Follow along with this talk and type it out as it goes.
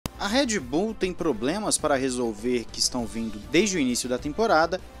A Red Bull tem problemas para resolver que estão vindo desde o início da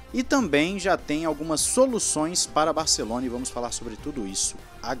temporada e também já tem algumas soluções para Barcelona e vamos falar sobre tudo isso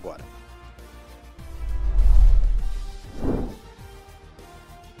agora.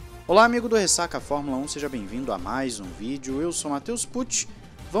 Olá amigo do Ressaca Fórmula 1, seja bem-vindo a mais um vídeo, eu sou Matheus Pucci,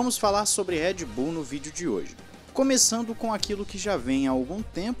 vamos falar sobre Red Bull no vídeo de hoje. Começando com aquilo que já vem há algum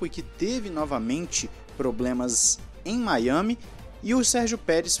tempo e que teve novamente problemas em Miami, e o Sérgio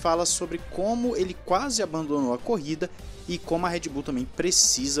Pérez fala sobre como ele quase abandonou a corrida e como a Red Bull também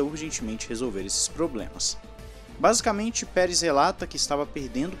precisa urgentemente resolver esses problemas. Basicamente, Pérez relata que estava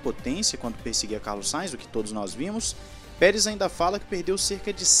perdendo potência quando perseguia Carlos Sainz, o que todos nós vimos. Pérez ainda fala que perdeu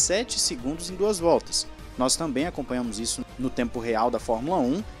cerca de 7 segundos em 2 voltas. Nós também acompanhamos isso no tempo real da Fórmula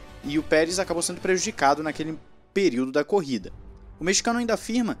 1 e o Pérez acabou sendo prejudicado naquele período da corrida. O mexicano ainda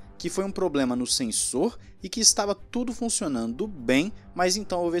afirma que foi um problema no sensor e que estava tudo funcionando bem, mas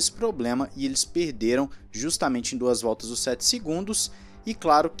então houve esse problema e eles perderam justamente em 2 voltas os 7 segundos e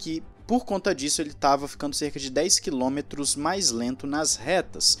claro que por conta disso ele estava ficando cerca de 10 km mais lento nas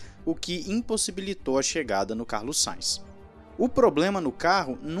retas, o que impossibilitou a chegada no Carlos Sainz. O problema no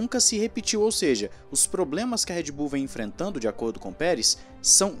carro nunca se repetiu, ou seja, os problemas que a Red Bull vem enfrentando, de acordo com Pérez,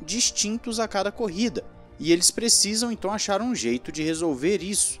 são distintos a cada corrida. E eles precisam então achar um jeito de resolver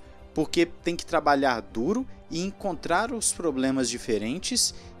isso, porque tem que trabalhar duro e encontrar os problemas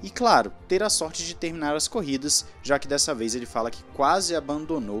diferentes e, claro, ter a sorte de terminar as corridas, já que dessa vez ele fala que quase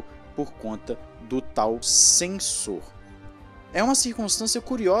abandonou por conta do tal sensor. É uma circunstância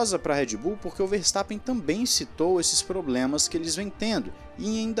curiosa para a Red Bull porque o Verstappen também citou esses problemas que eles vêm tendo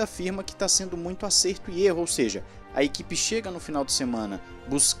e ainda afirma que está sendo muito acerto e erro, ou seja, a equipe chega no final de semana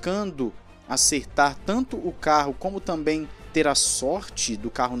buscando acertar tanto o carro como também ter a sorte do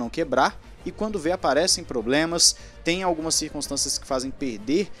carro não quebrar e quando vê aparecem problemas, tem algumas circunstâncias que fazem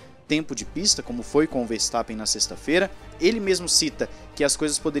perder tempo de pista, como foi com o Verstappen na sexta-feira. Ele mesmo cita que as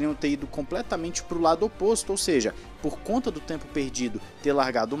coisas poderiam ter ido completamente para o lado oposto, ou seja, por conta do tempo perdido, ter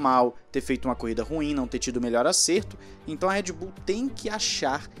largado mal, ter feito uma corrida ruim, não ter tido o melhor acerto. Então a Red Bull tem que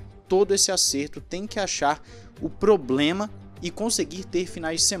achar todo esse acerto, tem que achar o problema e conseguir ter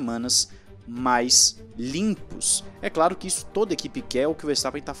finais de semanas mais limpos. É claro que isso toda equipe quer, o que o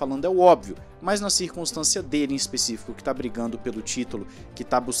Verstappen está falando é o óbvio, mas na circunstância dele em específico, que está brigando pelo título, que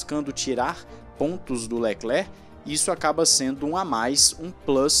está buscando tirar pontos do Leclerc, isso acaba sendo um a mais, um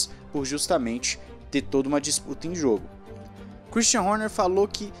plus, por justamente ter toda uma disputa em jogo. Christian Horner falou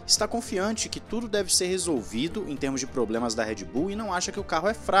que está confiante que tudo deve ser resolvido em termos de problemas da Red Bull e não acha que o carro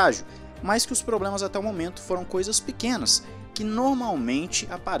é frágil, mas que os problemas até o momento foram coisas pequenas, que normalmente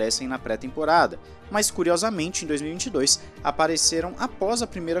aparecem na pré-temporada, mas curiosamente em 2022 apareceram após a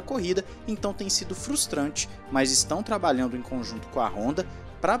primeira corrida, então tem sido frustrante, mas estão trabalhando em conjunto com a Honda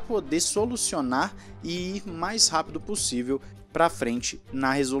para poder solucionar e ir mais rápido possível para frente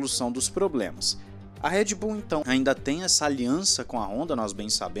na resolução dos problemas. A Red Bull então ainda tem essa aliança com a Honda, nós bem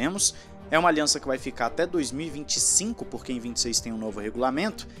sabemos, é uma aliança que vai ficar até 2025, porque em 26 tem um novo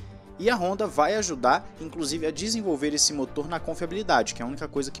regulamento, e a Honda vai ajudar, inclusive, a desenvolver esse motor na confiabilidade, que é a única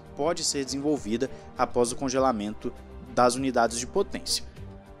coisa que pode ser desenvolvida após o congelamento das unidades de potência.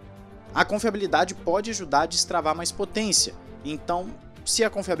 A confiabilidade pode ajudar a destravar mais potência, então, se a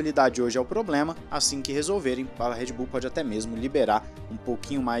confiabilidade hoje é o problema, assim que resolverem, a Red Bull pode até mesmo liberar um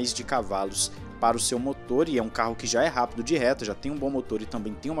pouquinho mais de cavalos para o seu motor, e é um carro que já é rápido de reta, já tem um bom motor e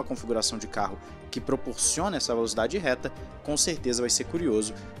também tem uma configuração de carro que proporciona essa velocidade de reta. Com certeza vai ser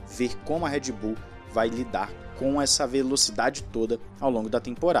curioso ver como a Red Bull vai lidar com essa velocidade toda ao longo da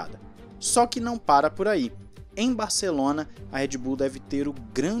temporada. Só que não para por aí. Em Barcelona, a Red Bull deve ter o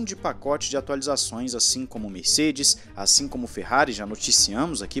grande pacote de atualizações, assim como Mercedes, assim como Ferrari, já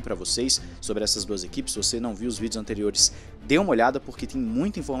noticiamos aqui para vocês sobre essas duas equipes. Se você não viu os vídeos anteriores, dê uma olhada porque tem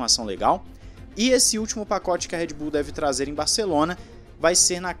muita informação legal. E esse último pacote que a Red Bull deve trazer em Barcelona vai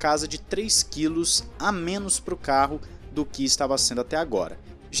ser na casa de 3 kg a menos para o carro do que estava sendo até agora.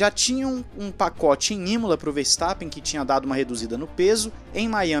 Já tinham um pacote em Imola para o Verstappen que tinha dado uma reduzida no peso, em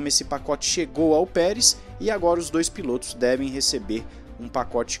Miami esse pacote chegou ao Pérez e agora os dois pilotos devem receber um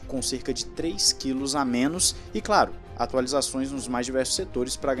pacote com cerca de 3 kg a menos e, claro, atualizações nos mais diversos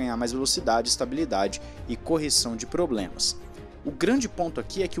setores para ganhar mais velocidade, estabilidade e correção de problemas. O grande ponto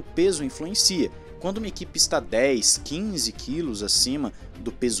aqui é que o peso influencia. Quando uma equipe está 10, 15 quilos acima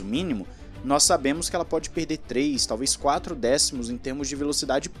do peso mínimo, nós sabemos que ela pode perder 3, talvez 4 décimos em termos de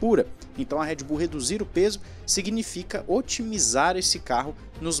velocidade pura. Então a Red Bull reduzir o peso significa otimizar esse carro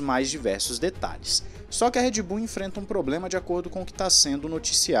nos mais diversos detalhes. Só que a Red Bull enfrenta um problema de acordo com o que está sendo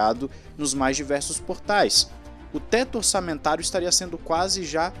noticiado nos mais diversos portais. o teto orçamentário estaria sendo quase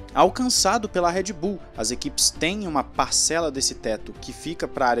já alcançado pela Red Bull. As equipes têm uma parcela desse teto que fica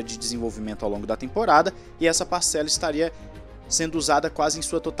para a área de desenvolvimento ao longo da temporada, e essa parcela estaria sendo usada quase em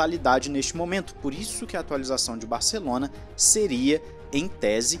sua totalidade neste momento. Por isso que a atualização de Barcelona seria, em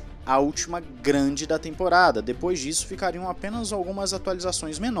tese, a última grande da temporada. Depois disso ficariam apenas algumas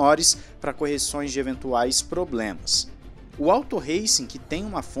atualizações menores para correções de eventuais problemas. O Auto Racing, que tem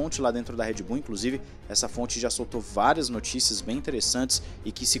uma fonte lá dentro da Red Bull, inclusive essa fonte já soltou várias notícias bem interessantes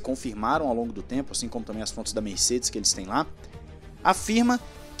e que se confirmaram ao longo do tempo, assim como também as fontes da Mercedes que eles têm lá, afirma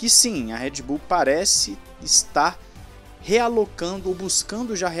que sim, a Red Bull parece estar realocando ou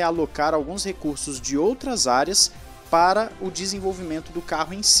buscando já realocar alguns recursos de outras áreas para o desenvolvimento do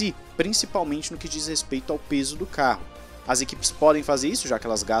carro em si, principalmente no que diz respeito ao peso do carro. As equipes podem fazer isso, já que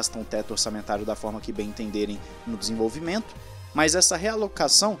elas gastam o teto orçamentário da forma que bem entenderem no desenvolvimento, mas essa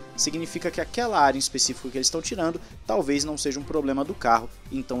realocação significa que aquela área em específico que eles estão tirando talvez não seja um problema do carro,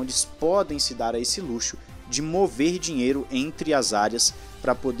 então eles podem se dar a esse luxo de mover dinheiro entre as áreas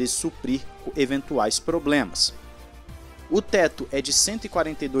para poder suprir eventuais problemas. O teto é de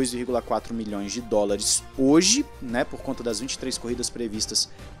 142,4 milhões de dólares hoje, né, por conta das 23 corridas previstas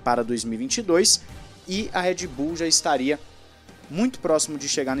para 2022, e a Red Bull já estaria muito próximo de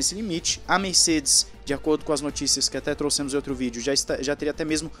chegar nesse limite. A Mercedes, de acordo com as notícias que até trouxemos em outro vídeo, já teria até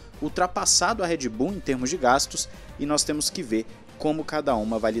mesmo ultrapassado a Red Bull em termos de gastos, e nós temos que ver como cada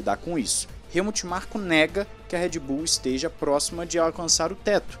uma vai lidar com isso. Helmut Marko nega que a Red Bull esteja próxima de alcançar o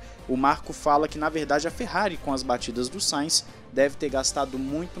teto. O Marko fala que na verdade a Ferrari, com as batidas do Sainz, deve ter gastado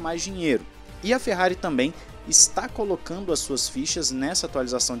muito mais dinheiro. E a Ferrari também está colocando as suas fichas nessa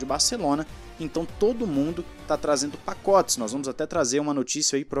atualização de Barcelona, então todo mundo está trazendo pacotes. Nós vamos até trazer uma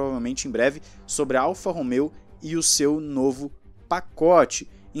notícia aí provavelmente em breve sobre a Alfa Romeo e o seu novo pacote.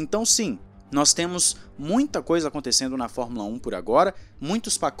 Então sim, nós temos muita coisa acontecendo na Fórmula 1 por agora,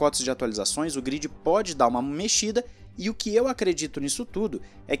 muitos pacotes de atualizações, o grid pode dar uma mexida, e o que eu acredito nisso tudo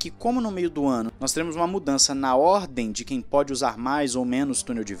é que, como no meio do ano nós teremos uma mudança na ordem de quem pode usar mais ou menos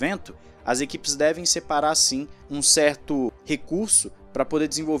túnel de vento, as equipes devem separar sim um certo recurso para poder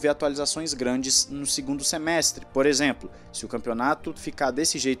desenvolver atualizações grandes no segundo semestre. Por exemplo, se o campeonato ficar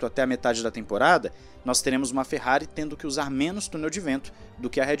desse jeito até a metade da temporada, nós teremos uma Ferrari tendo que usar menos túnel de vento do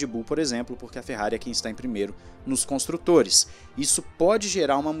que a Red Bull, por exemplo, porque a Ferrari é quem está em primeiro nos construtores. Isso pode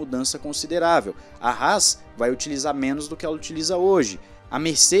gerar uma mudança considerável. A Haas vai utilizar menos do que ela utiliza hoje. A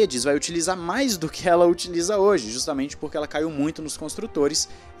Mercedes vai utilizar mais do que ela utiliza hoje, justamente porque ela caiu muito nos construtores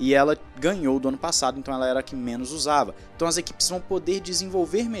e ela ganhou do ano passado, então ela era a que menos usava. Então as equipes vão poder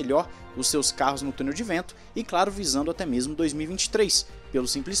desenvolver melhor os seus carros no túnel de vento e, claro, visando até mesmo 2023, pelo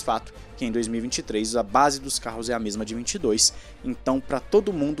simples fato que em 2023 a base dos carros é a mesma de 22. Então, para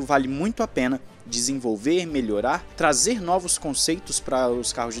todo mundo vale muito a pena desenvolver, melhorar, trazer novos conceitos para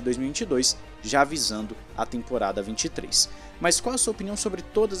os carros de 2022, já visando a temporada 23. Mas qual a sua opinião sobre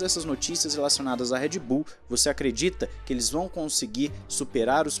todas essas notícias relacionadas à Red Bull? Você acredita que eles vão conseguir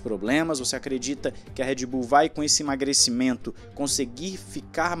superar os problemas? Você acredita que a Red Bull vai, com esse emagrecimento, conseguir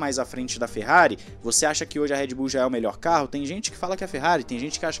ficar mais à frente da Ferrari? Você acha que hoje a Red Bull já é o melhor carro? Tem gente que fala que é a Ferrari, tem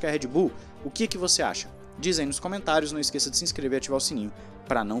gente que acha que é a Red Bull. O que você acha? Diz aí nos comentários, não esqueça de se inscrever e ativar o sininho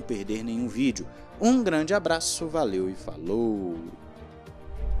para não perder nenhum vídeo. Um grande abraço, valeu e falou!